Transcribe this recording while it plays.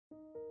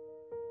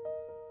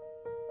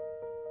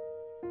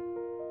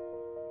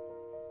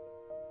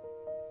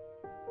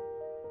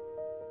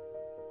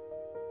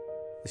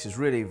This is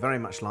really very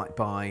much like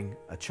buying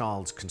a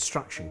child's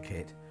construction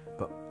kit,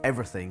 but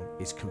everything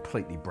is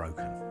completely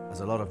broken.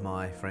 As a lot of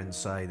my friends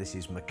say, this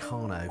is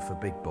Meccano for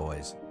big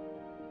boys.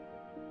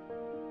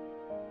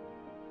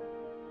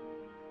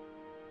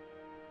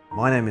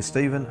 My name is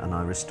Stephen and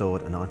I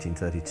restored a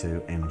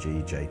 1932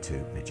 MG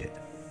J2 Midget.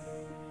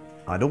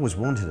 I'd always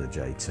wanted a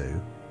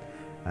J2,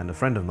 and a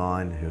friend of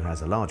mine who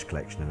has a large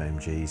collection of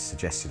MGs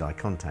suggested I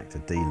contact a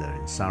dealer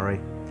in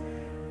Surrey.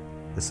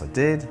 This I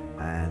did,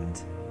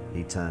 and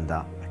he turned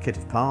up a kit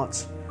of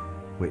parts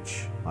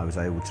which I was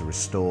able to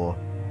restore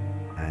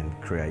and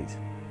create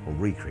or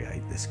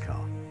recreate this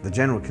car. The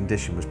general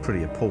condition was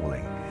pretty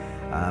appalling.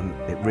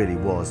 It really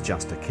was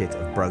just a kit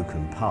of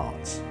broken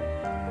parts,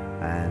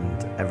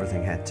 and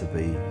everything had to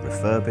be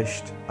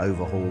refurbished,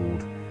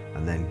 overhauled,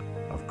 and then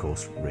of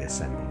course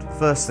reassembled. The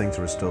first thing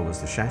to restore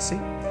was the chassis.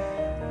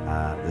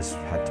 This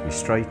had to be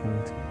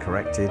straightened and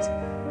corrected,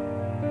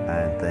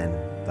 and then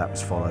that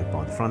was followed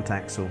by the front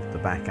axle, the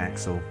back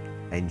axle,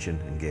 engine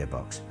and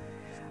gearbox.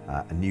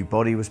 A new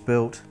body was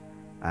built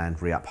and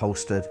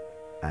reupholstered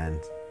and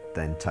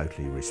then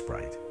totally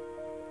resprayed.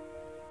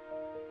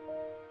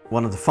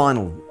 One of the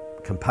final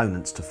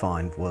components to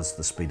find was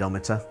the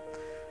speedometer.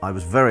 I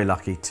was very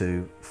lucky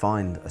to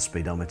find a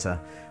speedometer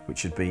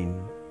which had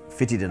been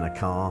fitted in a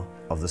car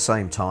of the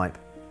same type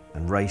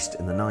and raced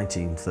in the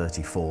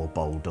 1934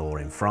 Bol d'Or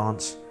in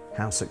France.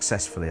 How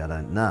successfully I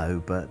don't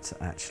know, but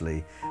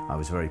actually I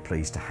was very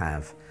pleased to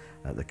have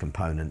the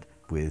component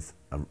with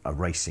a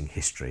racing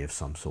history of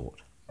some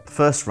sort. The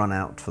first run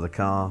out for the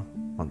car,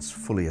 once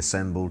fully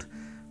assembled,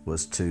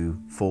 was to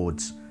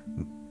Ford's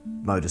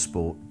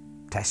Motorsport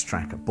test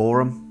track at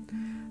Boreham,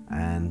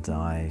 and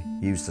I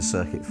used the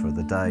circuit for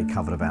the day,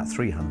 covered about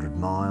 300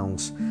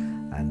 miles,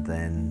 and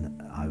then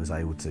I was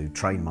able to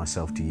train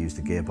myself to use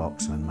the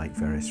gearbox and make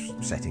various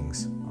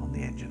settings on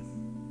the engine.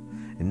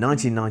 In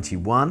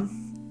 1991,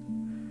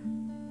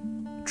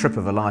 trip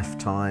of a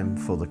lifetime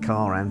for the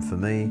car and for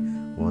me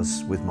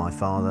was with my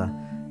father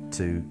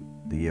to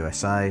the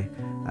USA,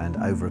 and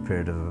over a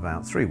period of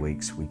about 3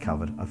 weeks we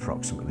covered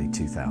approximately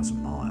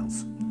 2,000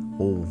 miles,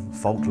 all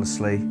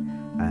faultlessly,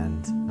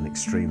 and an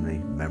extremely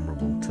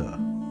memorable tour.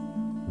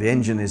 The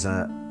engine is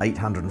a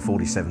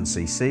 847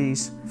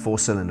 cc's,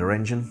 4-cylinder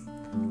engine,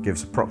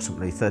 gives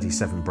approximately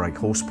 37 brake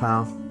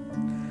horsepower,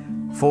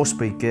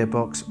 4-speed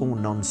gearbox, all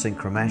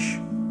non-synchro mesh.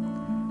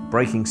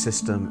 Braking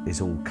system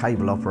is all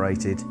cable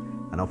operated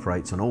and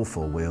operates on all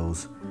 4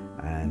 wheels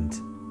and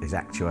is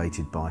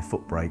actuated by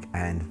foot brake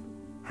and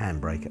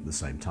handbrake at the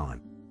same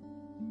time.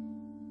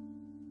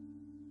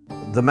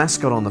 The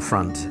mascot on the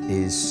front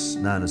is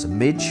known as a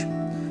midge.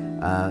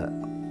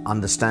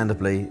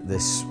 Understandably,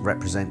 this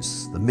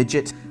represents the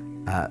midget,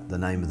 the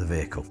name of the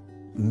vehicle.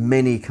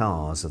 Many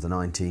cars of the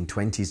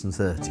 1920s and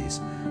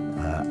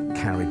 30s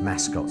carried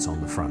mascots on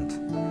the front.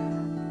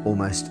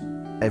 Almost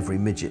every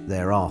midget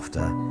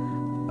thereafter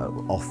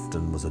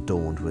often was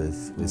adorned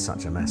with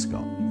such a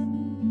mascot.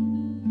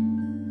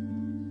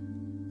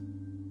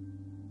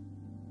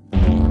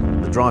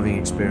 The driving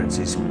experience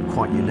is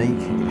quite unique.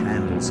 It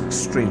handles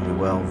extremely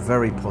well,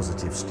 very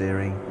positive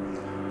steering,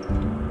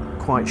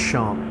 quite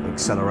sharp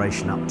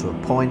acceleration up to a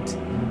point,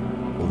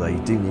 although you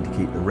do need to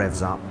keep the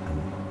revs up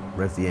and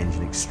rev the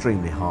engine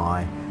extremely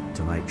high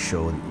to make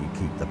sure that you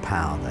keep the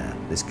power there.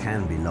 This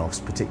can be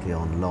lost, particularly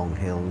on long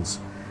hills,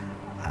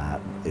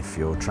 if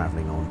you're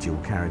travelling on dual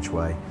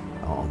carriageway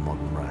on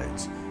modern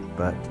roads.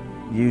 But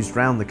used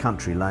round the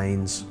country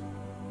lanes,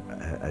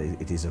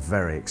 it is a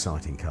very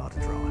exciting car to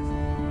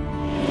drive.